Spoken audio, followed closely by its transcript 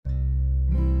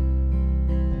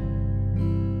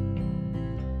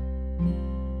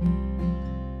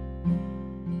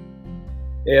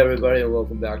Hey everybody, and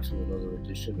welcome back to another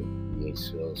edition of VA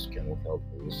Sales Kennel Health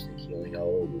Holistic Healing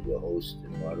Hour with your host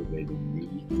and moderator, me,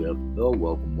 Jeff Bell.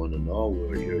 Welcome one and all.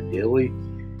 We're here daily.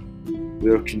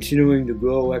 We are continuing to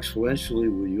grow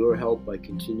exponentially with your help by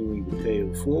continuing to pay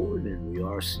it forward, and we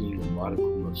are seeing a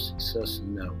modicum of success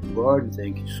in that regard.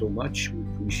 Thank you so much. We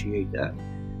appreciate that.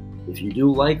 If you do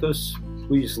like us,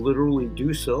 please literally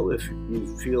do so if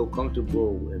you feel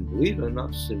comfortable and believe in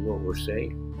us and what we're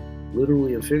saying.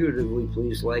 Literally and figuratively,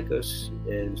 please like us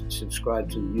and subscribe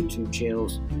to the YouTube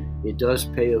channels. It does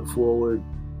pay it forward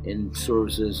and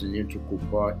serves as an integral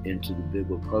part into the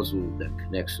bigger puzzle that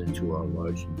connects into our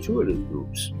large intuitive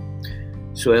groups.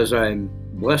 So as I'm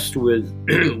blessed with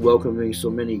welcoming so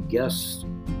many guests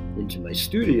into my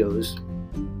studios,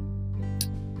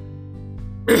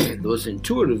 those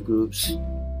intuitive groups,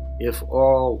 if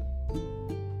all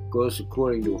goes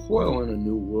according to Hoyle in a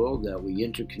new world, that we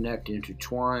interconnect,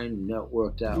 intertwine,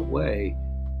 network that way,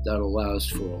 that allows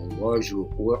for a larger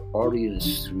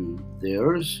audience through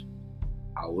theirs,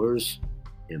 ours,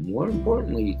 and more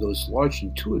importantly, those large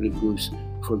intuitive groups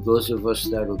for those of us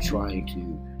that are trying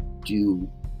to do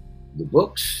the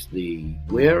books, the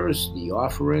wares, the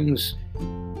offerings,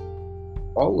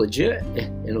 all legit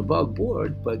and above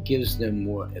board, but gives them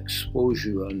more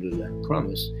exposure under that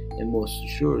premise, and most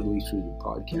assuredly through the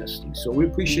podcasting. So we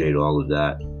appreciate all of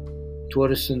that.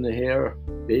 Tortoise in the hair,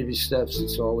 baby steps,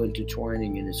 it's all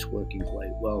intertwining and it's working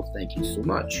quite well. Thank you so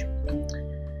much.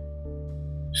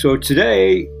 So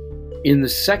today, in the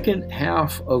second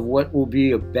half of what will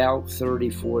be about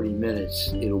 30-40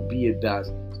 minutes, it'll be about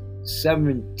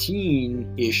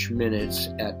 17-ish minutes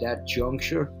at that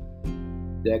juncture.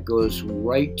 That goes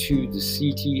right to the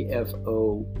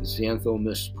CTFO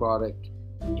Xanthomist product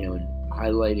and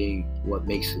highlighting what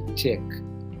makes it tick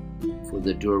for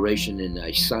the duration. And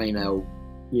I sign out,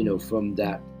 from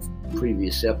that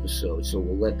previous episode. So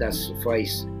we'll let that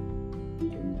suffice.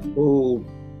 And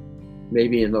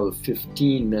maybe another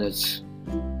 15 minutes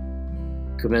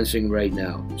commencing right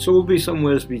now. So we'll be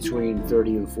somewhere between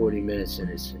 30 and 40 minutes in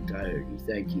its entirety.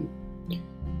 Thank you.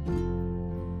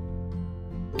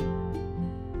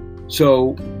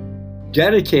 So,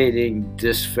 dedicating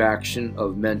this faction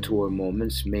of mentor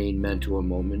moments, main mentor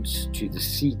moments, to the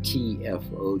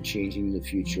CTFO, Changing the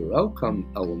Future Outcome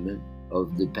element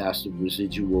of the passive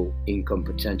residual income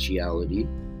potentiality,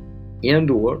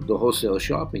 and or the Wholesale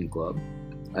Shopping Club.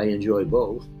 I enjoy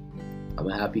both. I'm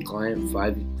a happy client,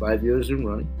 five years and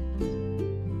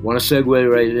running. Want to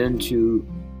segue right into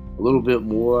a little bit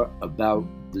more about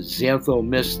the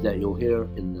Xanthomist that you'll hear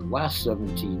in the last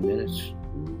 17 minutes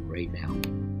right now.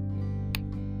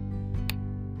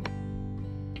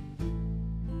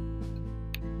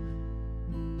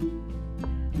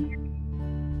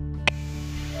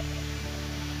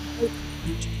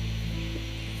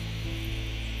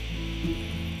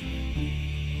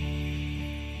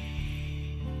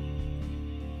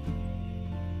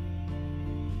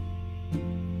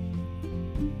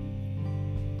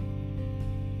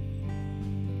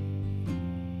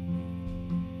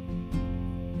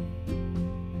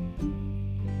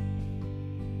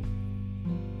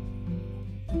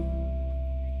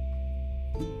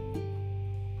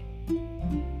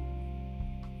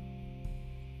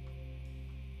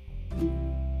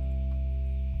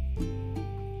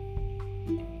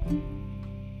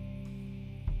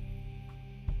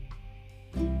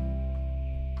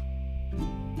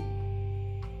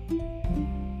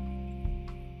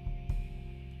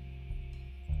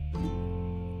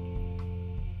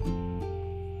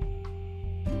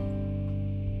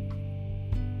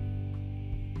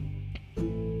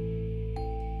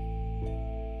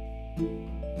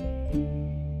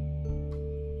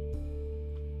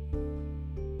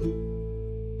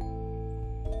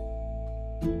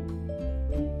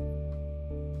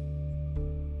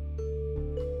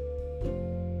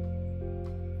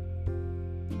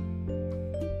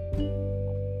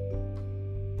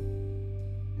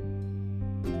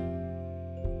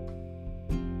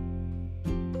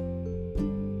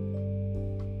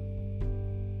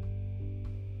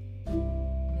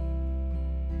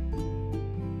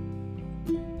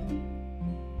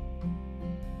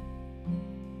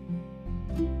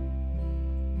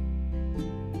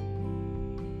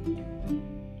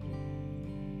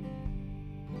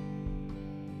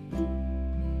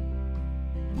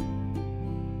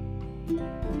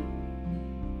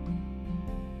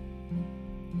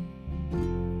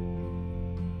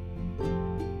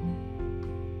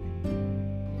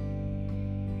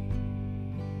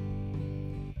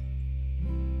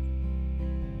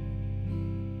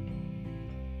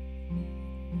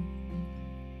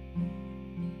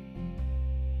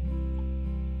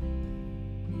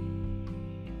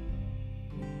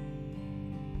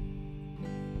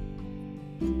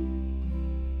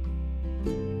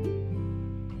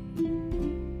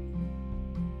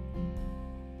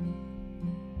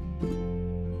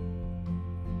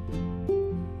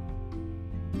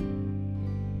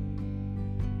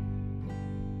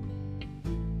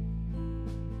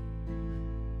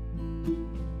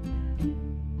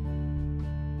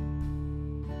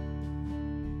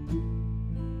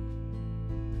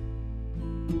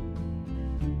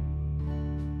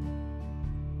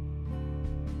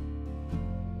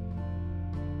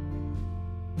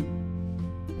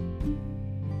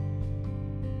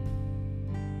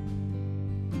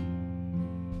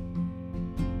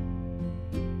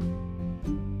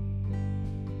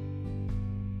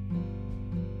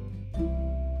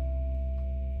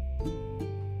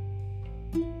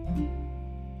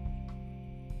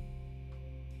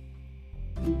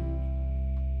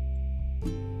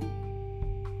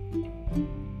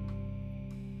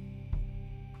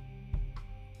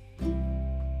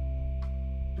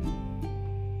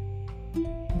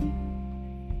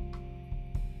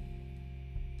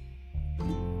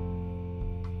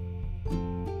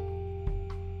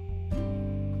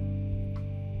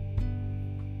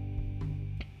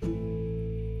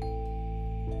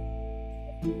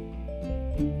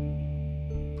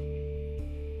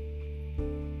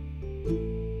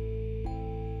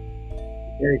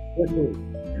 Very quickly,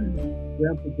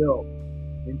 Grandpa Bill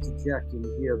interjecting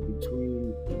here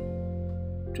between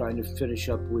trying to finish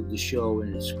up with the show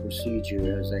and its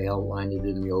procedure as I outlined it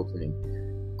in the opening.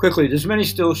 Quickly, there's many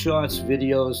still shots,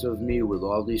 videos of me with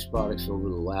all these products over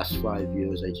the last 5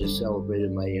 years. I just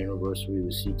celebrated my anniversary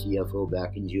with CTFO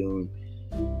back in June.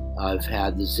 I've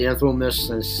had the Xantho Mist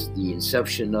since the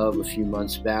inception of a few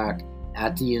months back.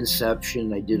 At the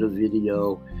inception, I did a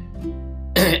video.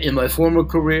 In my former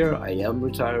career, I am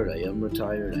retired. But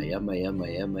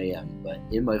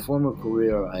in my former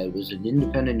career, I was an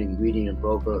independent ingredient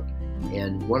broker.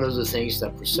 And one of the things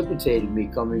that precipitated me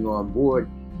coming on board,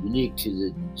 unique to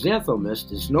the Xantho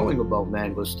Mist, is knowing about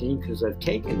mangosteen, because I've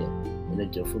taken it in a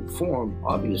different form,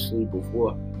 obviously,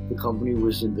 before the company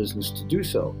was in business to do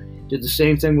so. Did the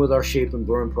same thing with our Shape and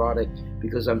Burn product,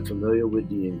 because I'm familiar with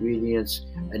the ingredients.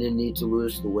 I didn't need to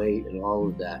lose the weight and all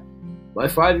of that. My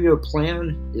 5-year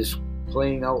plan is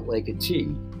playing out like a T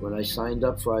when I signed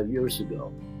up 5 years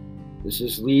ago. This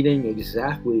is leading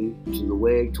exactly to the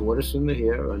way tortoise in the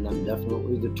hare, and I'm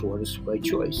definitely the tortoise by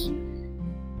choice.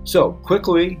 So,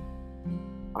 quickly,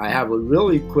 I have a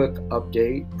really quick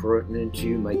update pertinent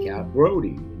to my cat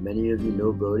Brody. Many of you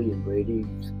know Brody and Brady,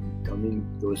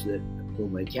 those that know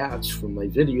my cats from my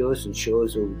videos and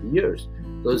shows over the years.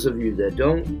 Those of you that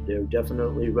don't, they're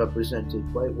definitely represented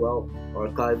quite well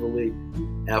archivally,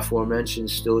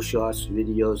 aforementioned still shots,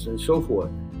 videos, and so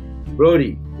forth.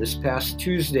 Brody, this past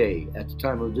Tuesday, at the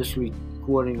time of this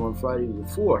recording on Friday the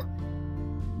 4th,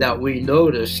 that we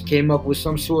noticed, came up with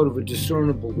some sort of a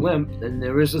discernible limp, and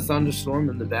there is a thunderstorm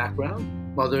in the background,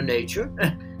 Mother Nature,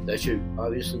 that you're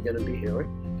obviously going to be hearing.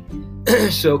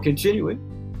 So continuing,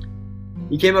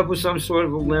 he came up with some sort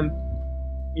of a limp,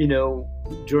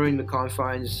 during the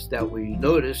confines that we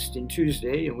noticed in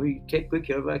Tuesday, and we take good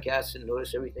care of our cats and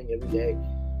notice everything every day.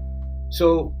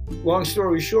 So, long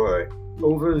story short,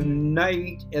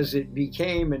 overnight as it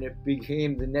became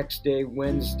the next day,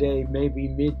 Wednesday, maybe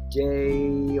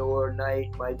midday or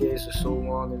night. My days are so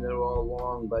long, and they're all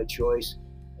long by choice.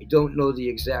 I don't know the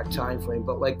exact time frame,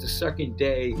 but like the second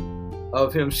day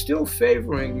of him still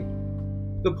favoring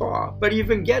the paw, but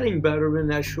even getting better in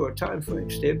that short time frame.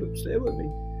 Stay with me.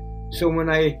 So when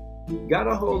I got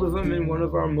a hold of him in one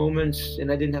of our moments, and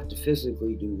I didn't have to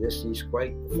physically do this, he's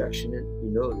quite affectionate, you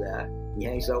know that. He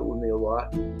hangs out with me a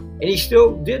lot. And he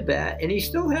still did that, and he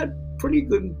still had pretty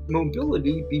good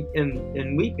mobility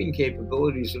and leaping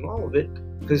capabilities and all of it,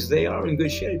 because they are in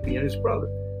good shape, he and his brother.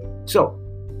 So,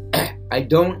 I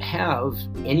don't have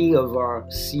any of our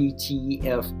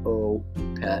CTFO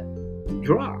pet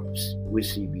drops with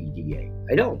CBDA.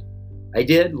 I don't. I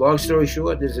did. Long story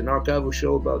short, there's an archival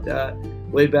show about that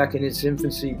way back in its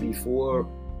infancy before,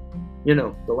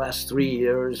 the last 3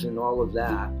 years and all of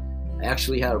that. I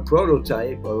actually had a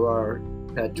prototype of our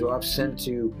pet drops sent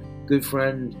to good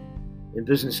friend and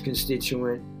business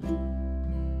constituent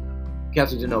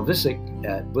Catherine Denell-Visick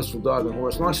at Blissful Dog and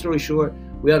Horse. Long story short,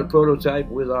 we had a prototype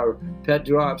with our pet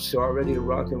drops already to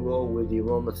rock and roll with the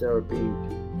aromatherapy.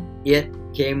 It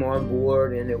came on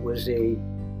board, and it was a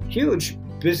huge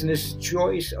business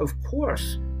choice, of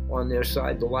course, on their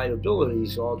side. The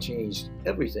liabilities all changed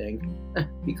everything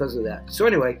because of that. So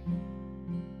anyway,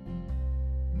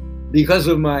 because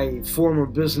of my former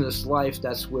business life,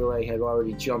 that's where I had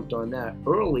already jumped on that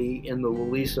early in the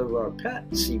release of our pet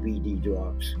CBD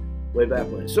drops way back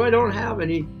when. So I don't have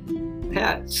any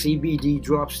pet CBD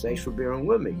drops, thanks for bearing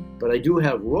with me. But I do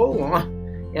have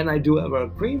roll-on, and I do have a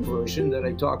cream version that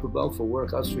I talk about for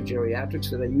workouts for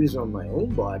geriatrics that I use on my own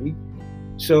body.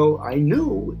 So I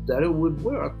knew that it would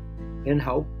work and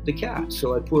help the cat.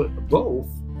 So I put both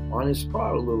on his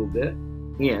paw a little bit,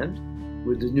 and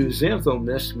with the new Xantho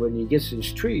Mist, when he gets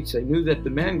his treats, I knew that the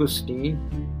mangosteen,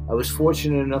 I was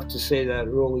fortunate enough to say that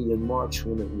early in March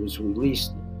when it was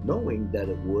released, knowing that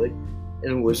it would,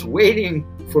 and was waiting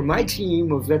for my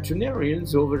team of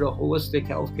veterinarians over to Holistic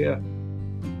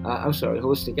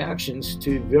Actions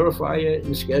to verify it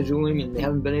and scheduling, and they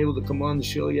haven't been able to come on the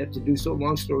show yet to do so.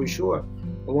 Long story short,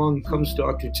 along comes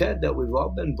Dr. Ted, that we've all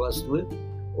been blessed with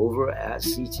over at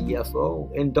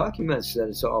CTFO, and documents that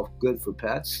it's all good for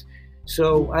pets.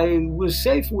 So I was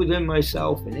safe within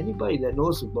myself, and anybody that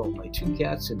knows about my 2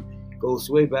 cats and goes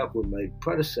way back with my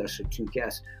predecessor 2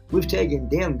 cats, we've taken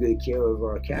damn good care of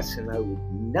our cats, and I would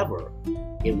never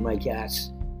give my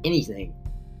cats anything.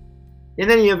 In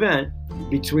any event,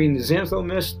 between the Xantho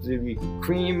Mist, the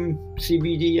cream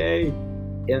CBDA,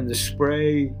 and the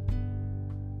spray,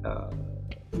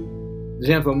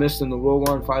 Xantho Mist and the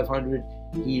Roll-On 500,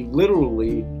 he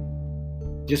literally,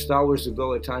 just hours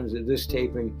ago at times of this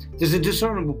taping, there's a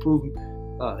discernible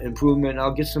improvement.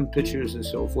 I'll get some pictures and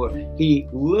so forth. He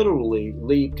literally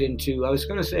leaped into, I was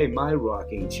going to say my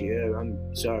rocking chair.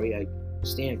 I'm sorry, I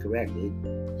stand corrected.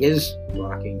 His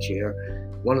rocking chair,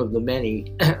 one of the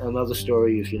many. Another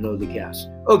story if you know the cast.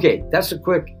 Okay, that's a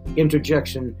quick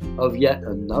interjection of yet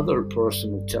another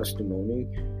personal testimony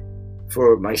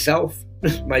for myself,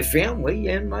 my family,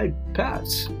 and my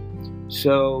pets.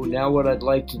 So now what I'd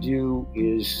like to do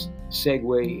is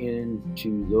segue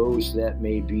into those that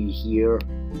may be here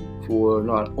for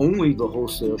not only the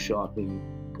wholesale shopping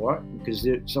part, because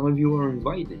some of you are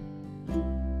invited.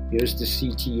 Here's the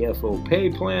CTFO pay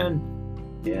plan,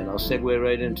 and I'll segue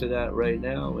right into that right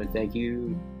now, and thank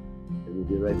you, and we'll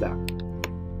be right back.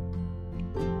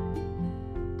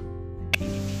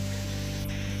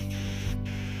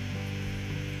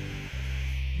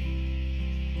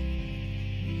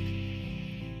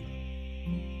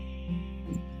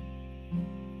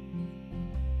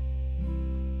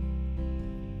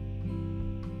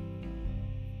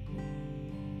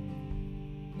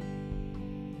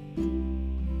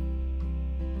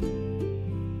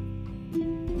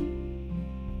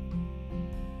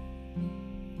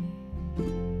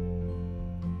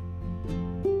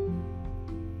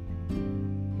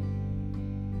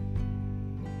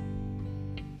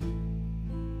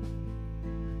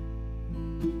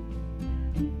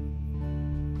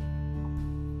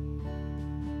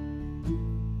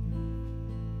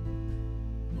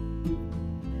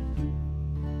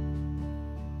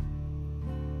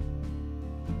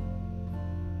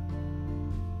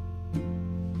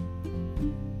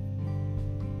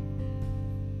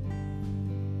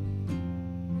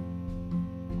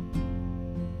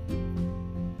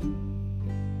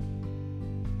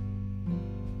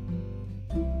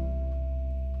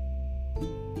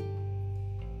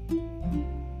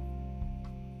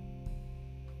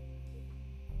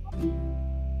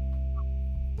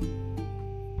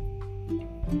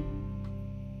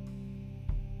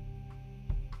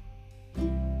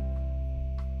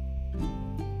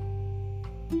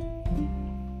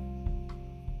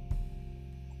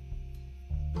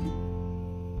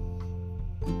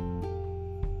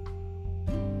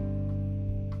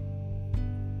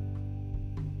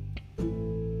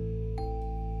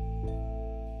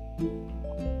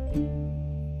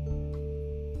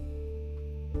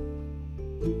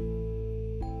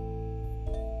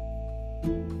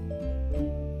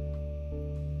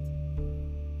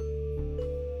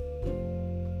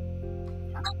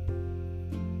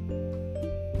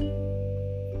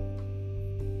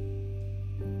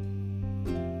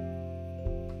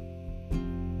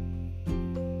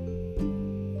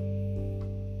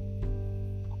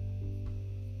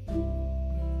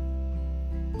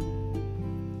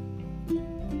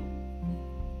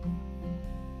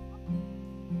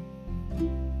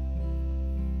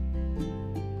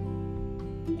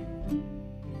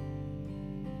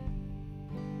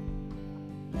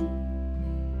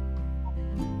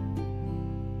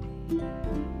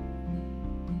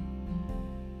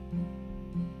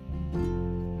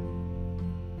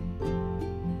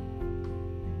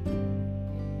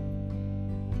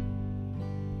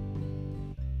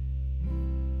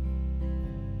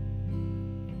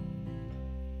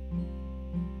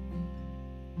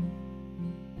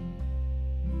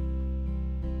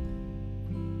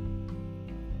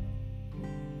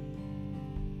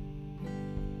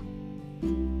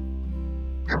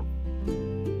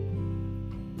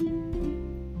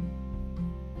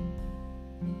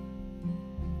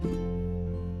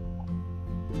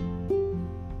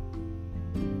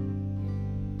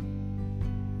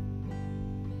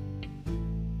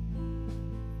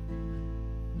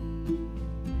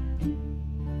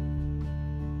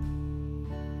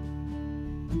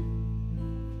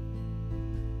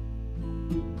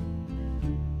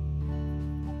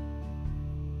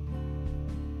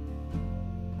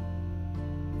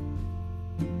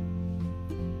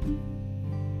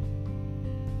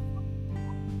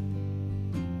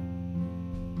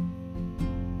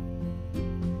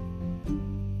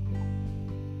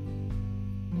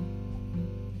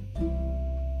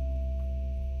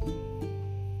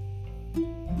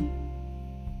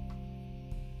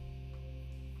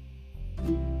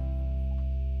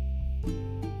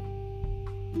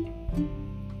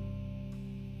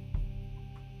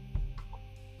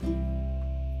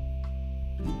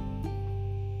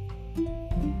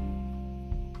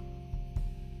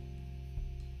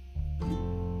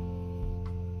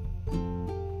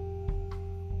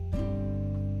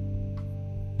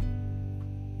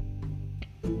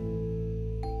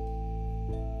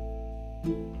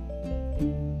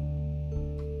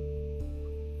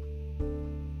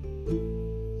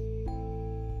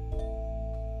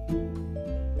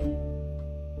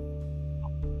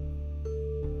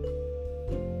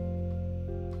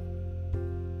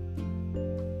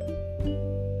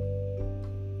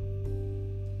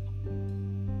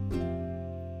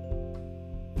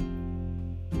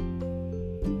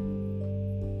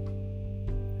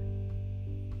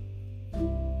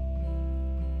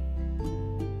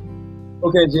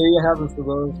 Okay, there you have it for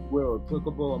those where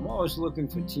applicable. I'm always looking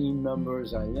for team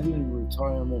members. I am in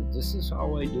retirement. This is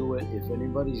how I do it. If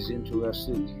anybody's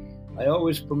interested, I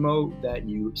always promote that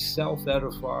you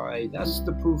self-edify. That's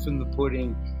the proof in the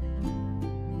pudding.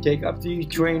 Take up the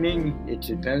training. It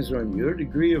depends on your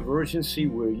degree of urgency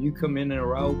where you come in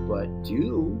or out, but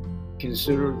do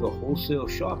consider the wholesale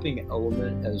shopping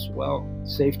element as well.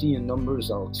 Safety in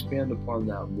numbers, I'll expand upon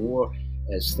that more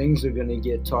as things are going to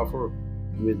get tougher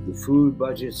with the food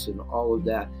budgets and all of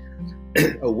that.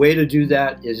 A way to do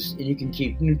that is you can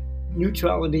keep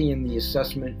neutrality in the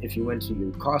assessment if you went to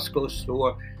your Costco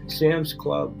store, Sam's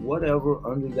Club, whatever,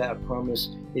 under that premise.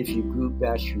 If you group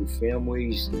batch your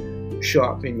families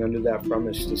shopping under that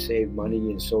premise to save money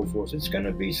and so forth, it's going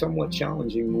to be somewhat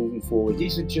challenging moving forward.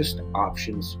 These are just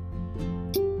options.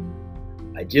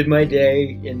 I did my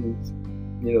day in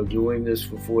doing this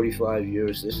for 45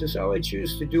 years. This is how I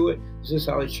choose to do it. This is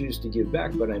how I choose to give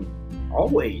back, but I'm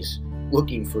always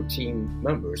looking for team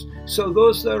members. So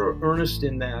those that are earnest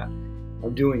in that,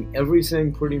 I'm doing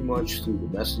everything pretty much through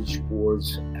the message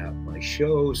boards at my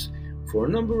shows for a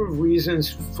number of reasons.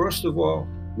 First of all,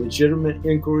 legitimate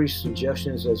inquiries,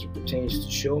 suggestions as it pertains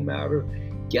to show matter,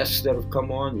 guests that have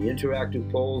come on, the interactive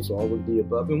polls, all of the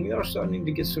above, and we are starting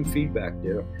to get some feedback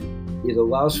there. It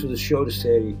allows for the show to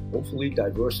stay hopefully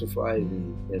diversified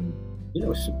and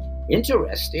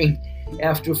interesting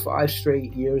after 5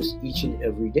 straight years each and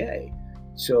every day.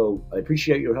 So I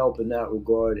appreciate your help in that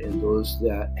regard, and those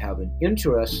that have an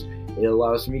interest, it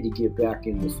allows me to get back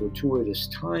in the fortuitous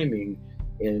timing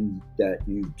and that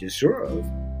you deserve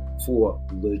for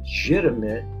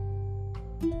legitimate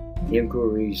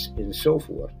inquiries and so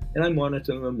forth. And I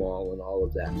monitor them all and all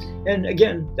of that. And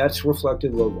again, that's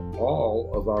reflective of all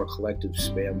of our collective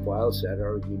spam files that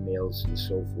are emails and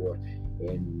so forth.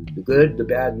 And the good, the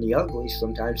bad, and the ugly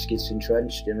sometimes gets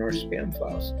entrenched in our spam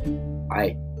files.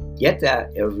 I get that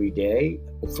every day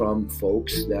from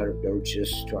folks that are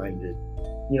just trying to,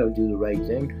 do the right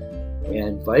thing,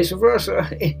 and vice versa.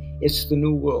 It's the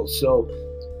new world. So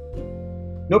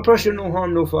no pressure, no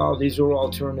harm, no foul. These are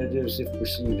alternatives if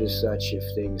perceived as such if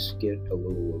things get a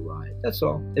little awry. That's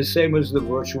all. The same as the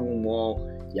virtual mall,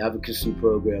 the advocacy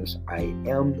programs. I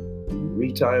am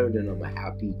retired and I'm a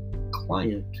happy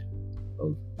client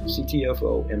of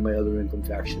CTFO and my other income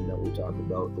faction that we'll talk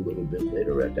about a little bit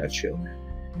later at that show.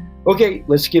 Okay,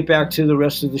 let's get back to the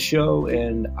rest of the show,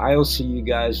 and I'll see you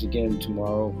guys again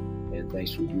tomorrow, and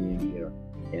thanks for being here.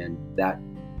 And that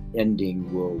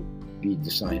ending will be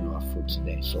the sign-off for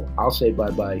today. So I'll say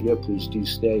bye-bye here. Please do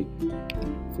stay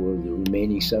for the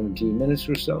remaining 17 minutes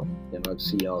or so, and I'll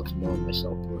see y'all tomorrow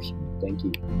myself personally. Thank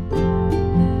you.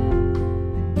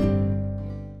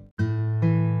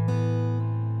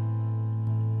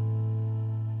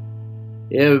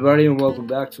 Hey everybody, and welcome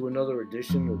back to another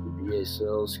edition of the VA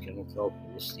Sales Kennel Kelp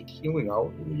Holistic Healing Hour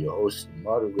with your host and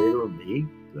moderator, me,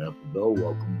 Grandpa Bill.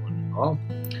 Welcome one and all.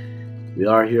 We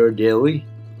are here daily.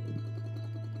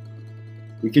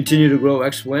 We continue to grow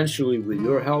exponentially with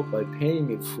your help by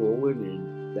paying it forward,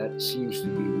 and that seems to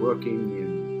be working,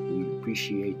 and we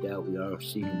appreciate that. We are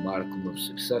seeing a modicum of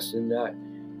success in that,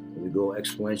 and we grow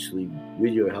exponentially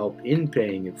with your help in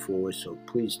paying it forward, so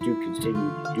please do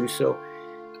continue to do so.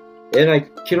 And I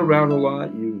kid around a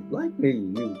lot. You like me.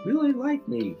 You really like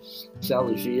me.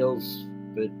 Sally feels.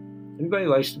 But everybody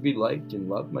likes to be liked and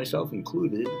loved, myself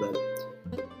included. But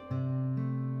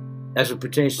as it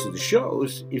pertains to the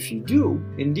shows, if you do,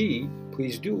 indeed,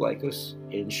 please do like us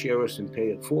and share us and pay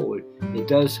it forward. It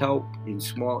does help in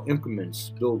small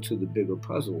increments build to the bigger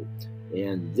puzzle.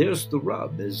 And there's the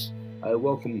rub, as I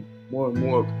welcome more and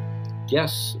more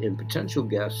guests and potential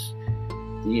guests,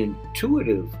 the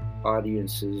intuitive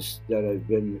audiences that I've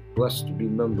been blessed to be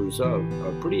members of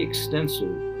are pretty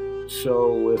extensive.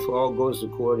 So if all goes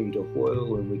according to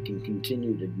Hoyle and we can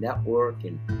continue to network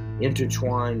and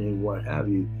intertwine and what have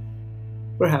you,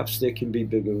 perhaps there can be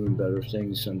bigger and better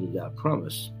things under that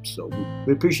premise. So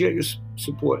we appreciate your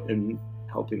support in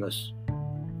helping us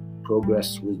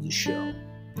progress with the show.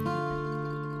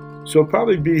 So I'll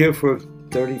probably be here for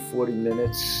 30, 40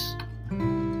 minutes,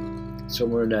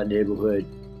 somewhere in that neighborhood.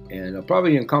 And I'll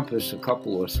probably encompass a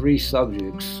couple or 3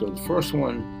 subjects. So the first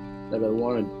one that I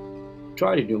want to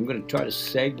try to do, I'm going to try to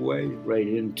segue right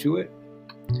into it.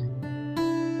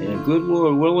 And good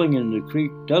Lord willing, and the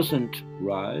creek doesn't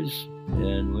rise.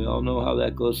 And we all know how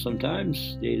that goes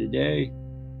sometimes, day to day.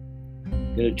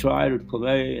 I'm going to try to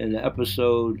play an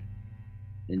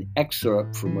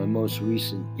excerpt from my most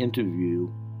recent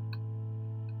interview.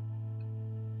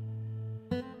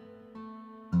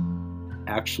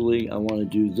 Actually, I want to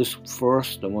do this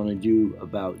first. I want to do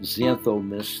about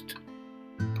xanthomist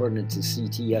pertinent to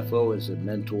CTFO as a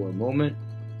mentor moment.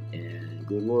 And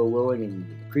good Lord willing and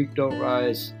the creek don't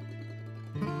rise.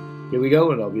 Here we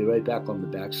go, and I'll be right back on the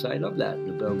backside of that in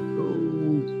about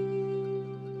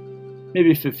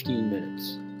maybe 15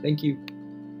 minutes. Thank you.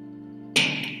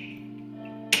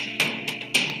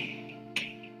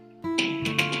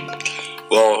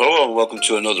 Well, hello and welcome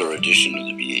to another edition of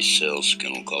the VA Sales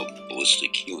Kennel Club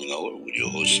Ballistic Healing Hour with your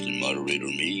host and moderator,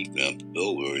 me, Grandpa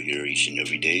Bill. We're here each and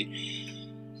every day,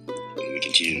 and we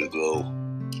continue to grow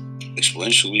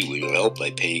exponentially with your help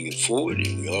by paying it forward,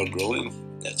 and we are growing.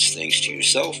 That's thanks to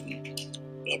yourself and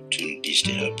opportunities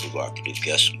to have provocative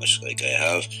guests, much like I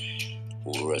have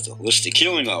over at the Holistic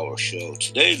Healing Hour show.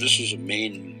 Today, this is a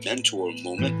main mentor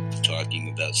moment, talking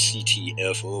about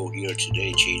CTFO here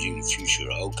today, changing the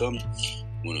future outcome.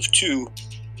 One of two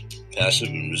passive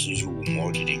and residual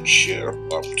marketing share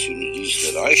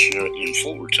opportunities that I share in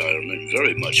full retirement,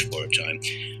 very much part-time.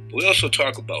 But we also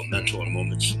talk about mentor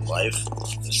moments in life.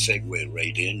 Let's segue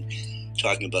right in,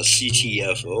 talking about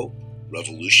CTFO,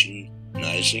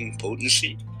 revolutionizing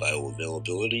potency,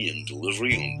 bioavailability, and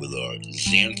delivery with our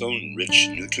xanthone-rich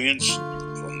nutrients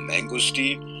from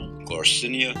mangosteen,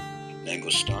 Garcinia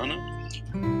mangostana.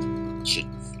 It's an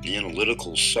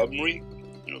analytical summary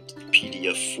in a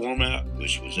PDF format,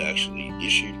 which was actually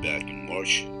issued back in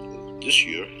March of this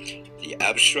year. The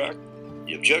abstract,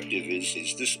 the objective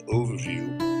is this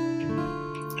overview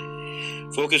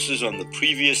focuses on the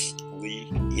previously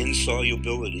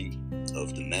insolubility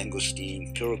of the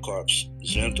mangosteen pericarp's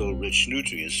xantho-rich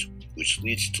nutrients, which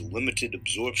leads to limited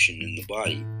absorption in the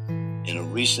body. In a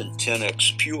recent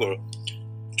 10x Pure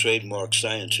trademark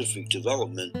scientific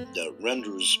development that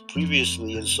renders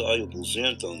previously insoluble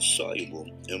xanthones soluble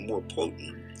and more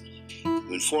potent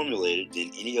when formulated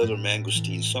than any other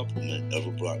mangosteen supplement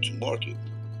ever brought to market.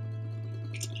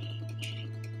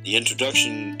 The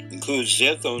introduction includes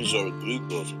xanthones are a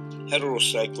group of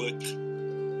heterocyclic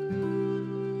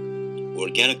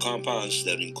organic compounds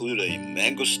that include a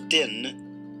mangostin,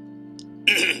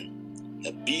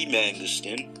 a B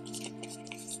mangostin,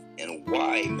 and a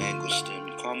Y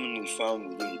mangostin, commonly found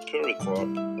within the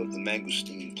pericarp of the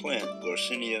mangosteen plant,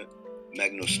 Garcinia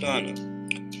mangostana.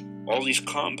 All these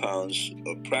compounds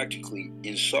are practically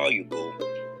insoluble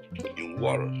in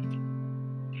water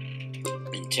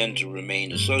and tend to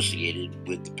remain associated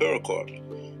with the pericarp.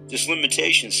 This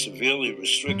limitation severely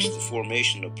restricts the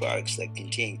formation of products that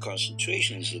contain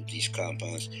concentrations of these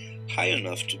compounds high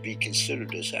enough to be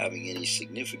considered as having any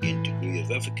significant degree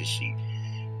of efficacy.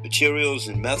 Materials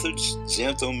and methods: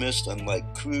 Xanthomist,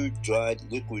 unlike crude, dried,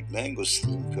 liquid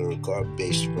mangosteen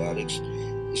pericarp-based products,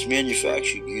 is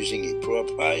manufactured using a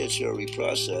proprietary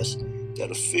process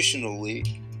that efficiently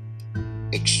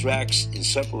extracts and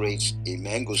separates a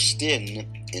mangostin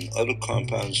and other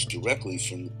compounds directly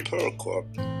from the pericarp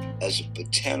as a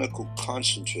botanical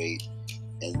concentrate,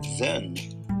 and then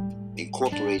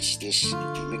incorporates this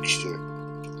mixture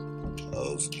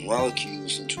of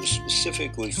molecules into a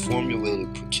specifically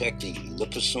formulated protecting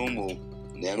liposomal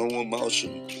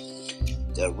nanoemulsion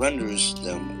that renders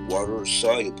them water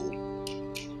soluble,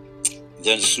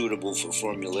 then suitable for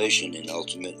formulation and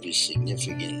ultimately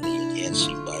significantly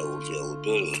enhancing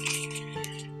bioavailability.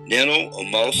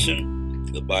 Nanoemulsion.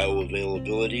 The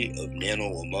bioavailability of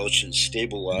nanoemulsion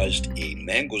stabilized a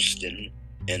mangostin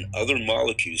and other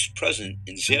molecules present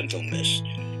in xanthomist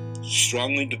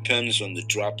strongly depends on the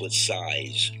droplet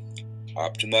size.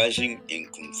 Optimizing and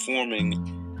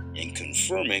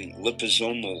confirming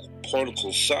liposomal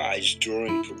particle size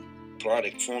during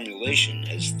product formulation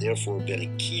has therefore been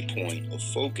a key point of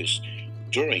focus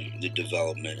during the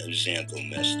development of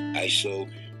xanthomist. ISO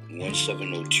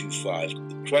 17025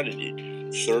 accredited,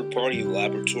 third-party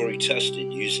laboratory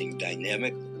tested using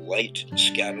dynamic light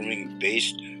scattering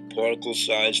based particle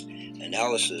size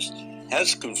analysis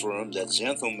has confirmed that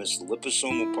xanthomist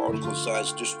liposomal particle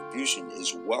size distribution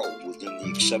is well within the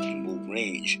acceptable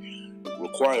range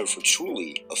required for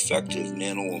truly effective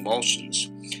nanoemulsions.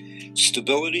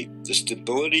 Stability. The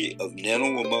stability of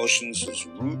nanoemulsions is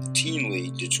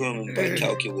routinely determined by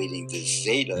calculating the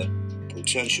zeta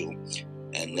potential,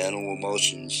 and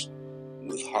nanoemulsions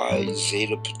with high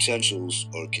zeta potentials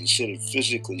are considered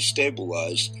physically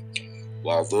stabilized,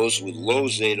 while those with low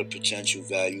zeta potential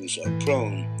values are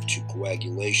prone to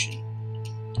coagulation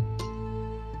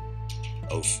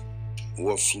or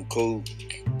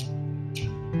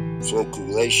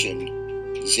flocculation.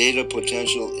 Zeta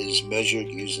potential is measured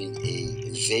using a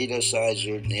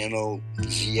Zetasizer Nano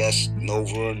ZS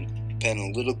Novern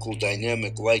Panalytical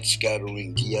Dynamic Light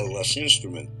Scattering DLS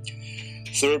instrument.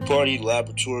 Third-party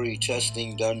laboratory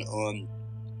testing done on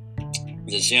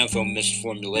the xanthomist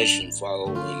formulation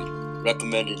following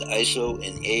recommended ISO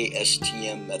and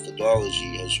ASTM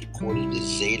methodology has recorded a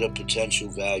zeta potential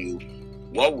value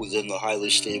well within the highly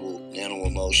stable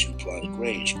nanoemulsion product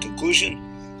range. Conclusion: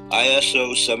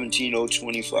 ISO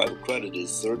 17025 accredited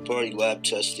third-party lab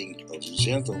testing of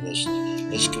Xanthomyst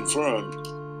has confirmed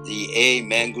the A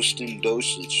mangosteen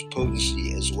dosage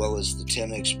potency as well as the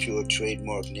 10x Pure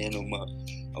trademark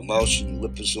nanoemulsion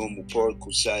liposomal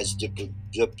particle size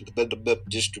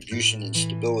distribution and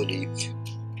stability,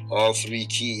 all three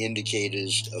key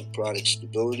indicators of product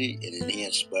stability and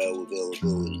enhanced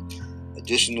bioavailability.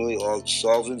 Additionally, all the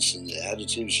solvents and the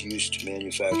additives used to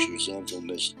manufacture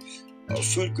Xanthomyst are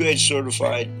food grade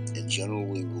certified and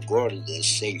generally regarded as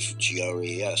safe,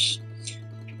 GRAS.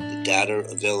 The data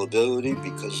availability,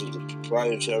 because of the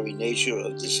proprietary nature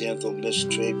of the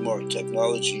Xanthomyst trademark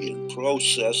technology and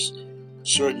process,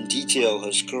 certain detail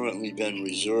has currently been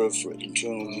reserved for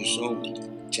internal use only.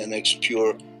 10x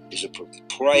Pure is a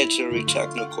proprietary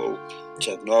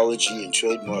technology and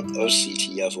trademark of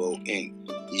CTFO Inc.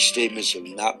 These statements have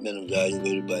not been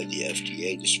evaluated by the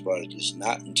FDA. This product is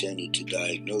not intended to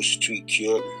diagnose, treat,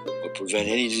 cure, or prevent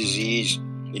any disease.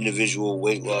 Individual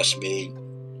weight loss may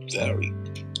vary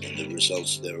in the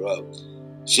results thereof.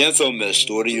 Xanthomyst,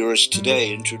 order yours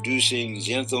today. Introducing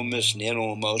Xanthomyst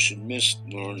Nanoemulsion Mist.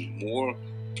 Learn more.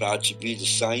 Proud to be the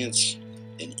science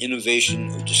and innovation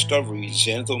of discovery.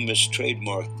 Xanthomyst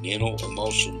trademark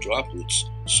nanoemulsion droplets,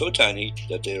 so tiny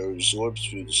that they are absorbed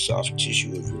through the soft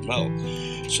tissue of your mouth,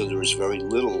 so there is very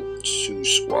little to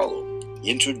swallow.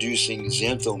 Introducing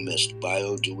Xanthomyst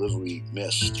Bio-Delivery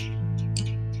Mist.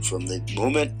 From the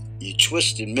moment you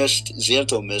twist and mist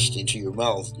Xanthomyst into your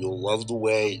mouth, you'll love the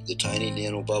way the tiny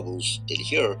nanobubbles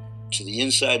adhere to the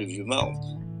inside of your mouth.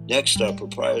 Next, our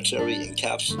proprietary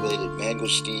encapsulated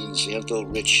mangosteen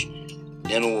xantho-rich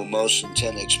nanoemulsion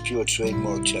 10x Pure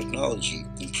trademark technology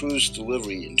improves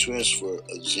delivery and transfer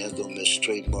of Xanthomyst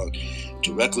trademark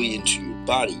directly into your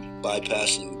body,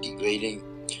 bypassing degrading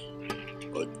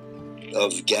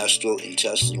of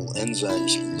gastrointestinal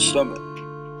enzymes in the stomach.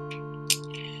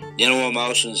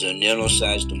 Nanoemulsions are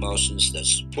nano-sized emulsions that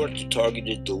support the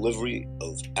targeted delivery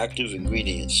of active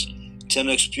ingredients.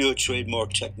 10x Pure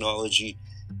trademark technology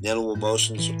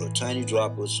nanoemulsions are tiny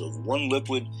droplets of one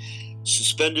liquid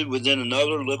suspended within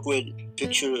another liquid.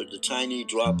 Picture the tiny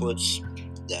droplets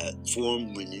that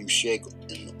form when you shake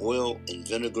an oil and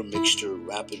vinegar mixture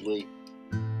rapidly.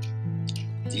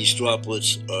 These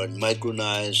droplets are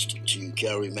micronized to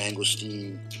carry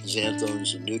mangosteen,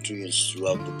 xanthones, and nutrients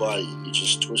throughout the body. You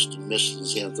just twist and mist the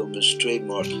Xanthomyst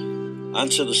trademark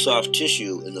onto the soft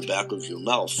tissue in the back of your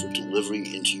mouth for delivery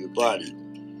into your body.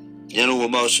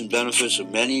 Nanoemulsion benefits are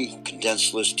many.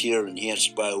 Condensed list here: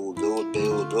 enhanced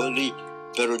bioavailability,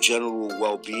 better general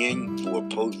well-being, more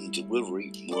potent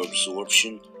delivery, more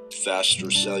absorption,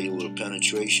 faster cellular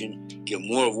penetration, get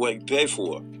more of what you pay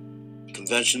for.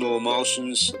 Conventional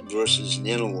emulsions versus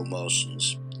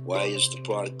nanoemulsions. Why is the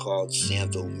product called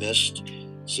Xanthomyst?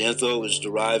 Xantho is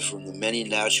derived from the many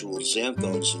natural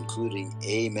xanthones, including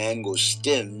A.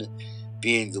 mangosteen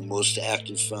being the most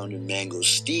active found in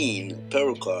mangosteen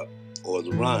pericarp, or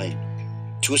the rind.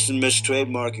 Twist and mist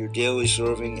trademark your daily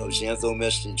serving of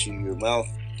Xanthomyst into your mouth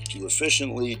to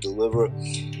efficiently deliver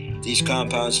these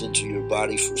compounds into your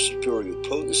body for superior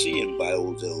potency and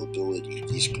bioavailability.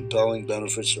 These compelling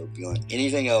benefits are beyond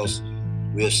anything else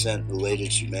we have sent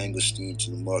related to mangosteen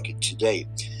to the market today.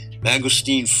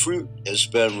 Mangosteen fruit has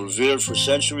been revered for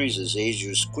centuries as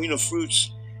Asia's queen of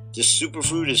fruits. This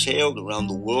superfruit is hailed around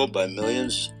the world by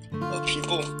millions of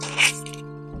people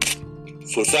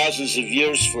for thousands of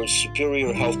years for its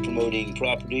superior health-promoting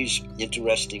properties.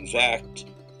 Interesting fact: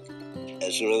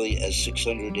 as early as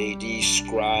 600 AD,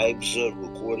 scribes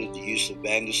recorded the use of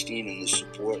mangosteen in the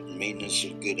support and maintenance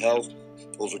of good health.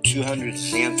 Over 200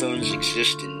 xanthones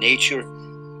exist in nature.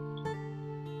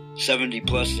 70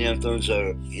 plus xanthones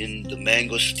are in the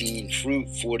mangosteen fruit.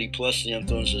 40 plus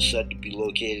xanthones are said to be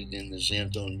located in the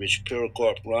xanthone-rich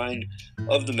pericarp rind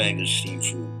of the mangosteen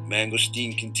fruit.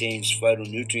 Mangosteen contains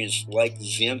phytonutrients like the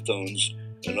xanthones,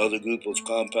 another group of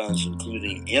compounds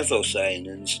including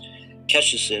anthocyanins,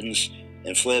 catechins,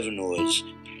 and flavonoids,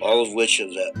 all of which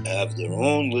have their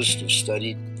own list of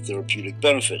studied therapeutic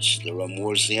benefits. There are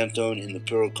more xanthone in the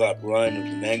pericarp rind of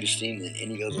the mangosteen than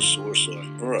any other source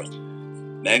on earth.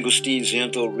 Mangosteen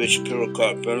xantho-rich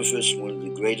pericarp benefits, one of the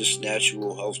greatest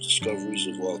natural health discoveries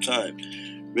of all time.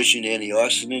 Rich in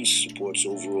antioxidants, supports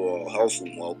overall health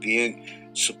and well-being,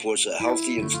 supports a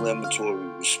healthy inflammatory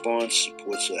response,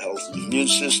 supports a healthy immune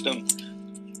system,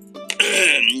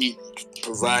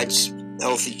 provides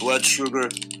healthy blood sugar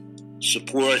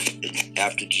support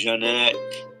after genetic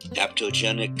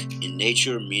Aptogenic in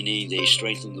nature, meaning they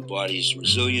strengthen the body's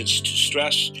resilience to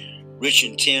stress. Rich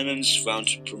in tannins, found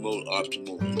to promote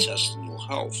optimal intestinal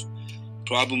health.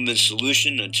 Problem and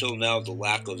solution: until now, the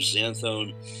lack of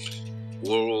xanthone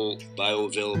oral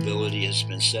bioavailability has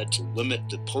been said to limit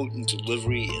the potent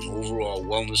delivery and overall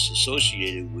wellness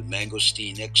associated with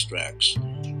mangosteen extracts.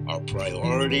 Our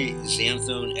priority: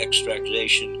 xanthone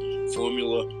extraction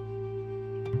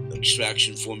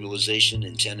formulation,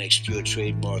 and 10x Pure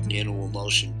trademark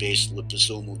nano-emulsion-based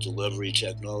liposomal delivery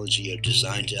technology are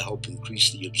designed to help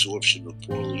increase the absorption of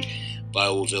poorly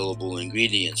bioavailable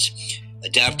ingredients.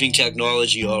 Adapting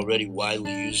technology already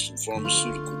widely used in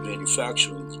pharmaceutical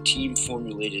manufacturing, the team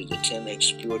formulated a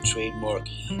 10x Pure trademark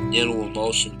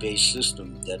nano-emulsion-based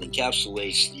system that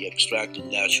encapsulates the extracted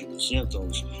natural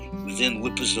xanthones within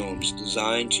liposomes,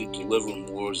 designed to deliver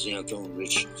more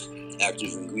xanthone-rich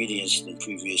active ingredients than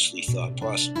previously thought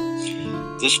possible.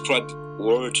 This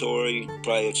proprietary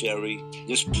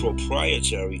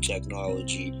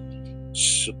technology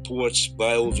supports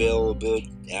bioavailable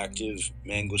active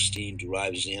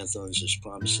mangosteen-derived xanthones as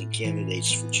promising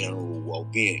candidates for general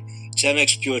well-being.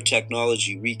 10x Pure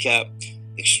technology recap: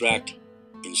 extract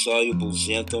insoluble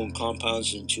xanthone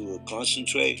compounds into a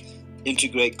concentrate,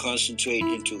 integrate concentrate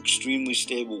into extremely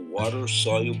stable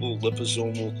water-soluble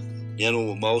liposomal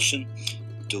nanoemulsion,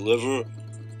 deliver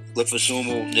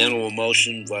liposomal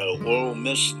nanoemulsion via oral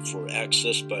mist for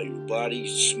access by your body.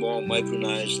 Small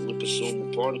micronized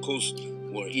liposomal particles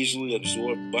more easily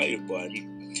absorbed by your body.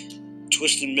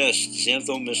 Twist and mist: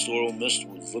 xanthone mist oral mist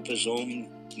with liposomal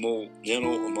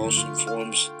nanoemulsion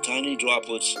forms tiny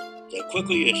droplets that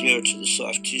quickly adhere to the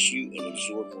soft tissue and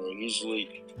absorb more easily.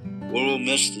 Oral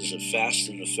mist is a fast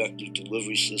and effective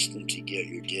delivery system to get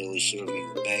your daily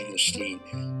serving of mangosteen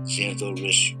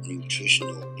xantho-rich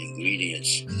nutritional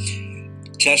ingredients.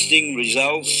 Testing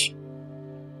results: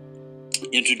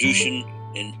 introducing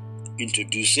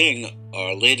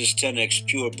our latest 10x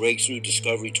Pure Breakthrough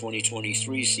Discovery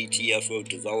 2023 CTFO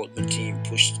development team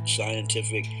pushed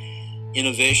scientific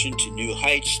innovation to new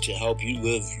heights to help you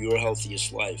live your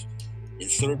healthiest life. In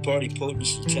third-party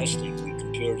potency testing, we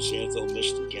compared xanthone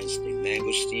mist against a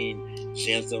mangosteen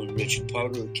xanthone-rich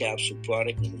powder capsule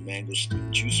product and a mangosteen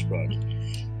juice product.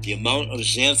 The amount of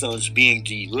xanthones being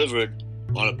delivered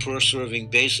on a per-serving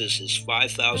basis is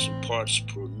 5,000 parts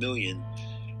per million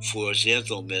for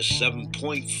xanthone mist,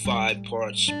 7.5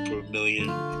 parts per million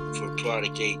for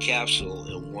product A capsule,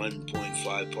 and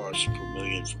 1.5 parts per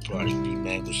million for product B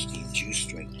mangosteen juice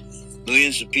drink.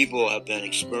 Millions of people have been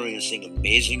experiencing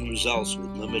amazing results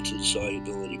with limited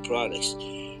solubility products.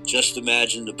 Just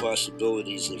imagine the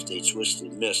possibilities if they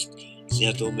twisted mist,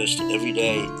 xanthone mist, every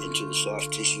day into the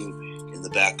soft tissue in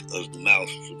the back of the mouth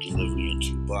for delivery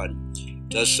into the body.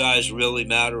 Does size really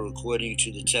matter? According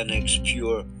to the 10x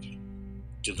Pure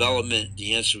development,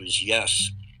 the answer is yes.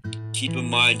 Keep in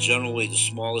mind, generally the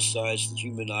smallest size the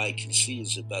human eye can see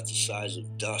is about the size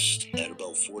of dust at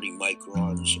about 40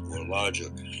 microns or larger.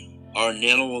 Our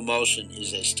nanoemulsion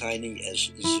is as tiny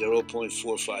as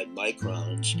 0.45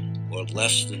 microns or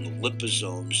less than the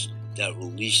liposomes that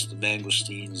release the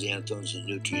mangosteen, xanthones, and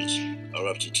nutrients are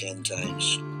up to 10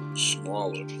 times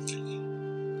smaller.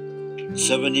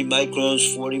 70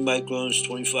 microns, 40 microns,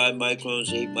 25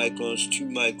 microns, 8 microns, 2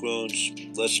 microns.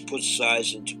 Let's put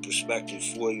size into perspective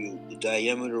for you. The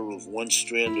diameter of one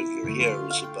strand of your hair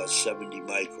is about 70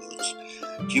 microns.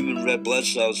 Human red blood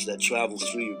cells that travel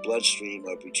through your bloodstream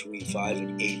are between 5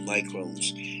 and 8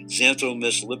 microns. Xanthone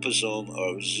mist liposome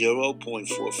are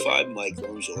 0.45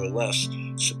 microns or less,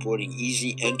 supporting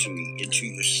easy entry into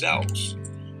your cells.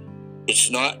 It's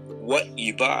not what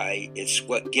you buy, it's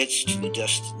what gets to the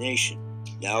destination.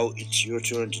 Now it's your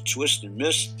turn to twist and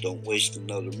mist. Don't waste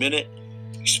another minute.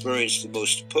 Experience the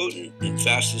most potent and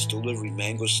fastest delivery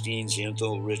mangosteen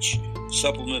xantho-rich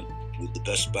supplement with the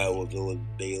best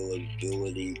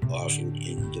bioavailability offered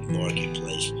in the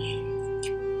marketplace.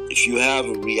 If you have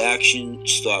a reaction,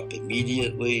 stop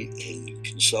immediately and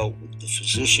consult with the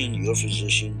physician, your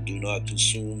physician. Do not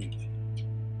consume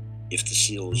if the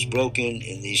seal is broken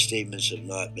and these statements have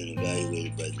not been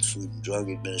evaluated by the Food and Drug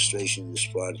Administration. This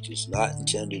product is not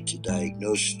intended to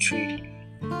diagnose, treat,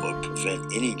 or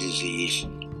prevent any disease,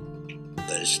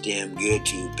 but it's damn good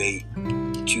to abate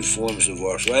 2 forms of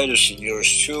arthritis, and yours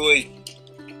truly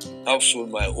helps with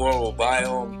my oral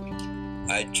biome.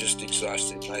 I just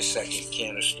exhausted my second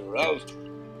canister of.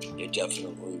 There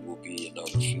definitely will be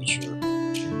another feature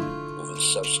over the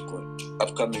subsequent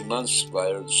upcoming months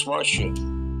via the Smart Ship.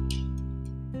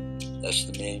 That's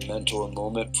the main mentor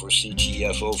moment for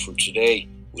CTFO for today.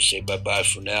 We'll say bye-bye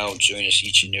for now and join us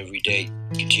each and every day.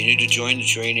 Continue to join the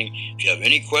training. If you have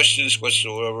any questions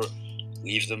whatsoever,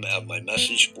 leave them at my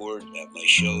message board, at my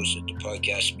shows, at the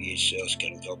podcast, BH Sales,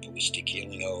 Kennel Health Holistic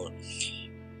Healing Hour.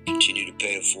 Continue to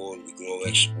pay it forward. We grow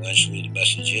exponentially. The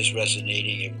message is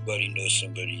resonating. Everybody knows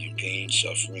somebody in pain,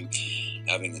 suffering,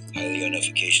 having highly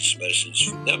inefficacious medicines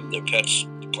for them, their pets,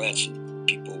 the plants, and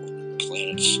people,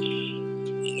 planets,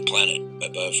 and the planet.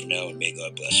 Bye-bye for now, and may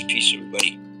God bless. Peace,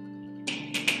 everybody.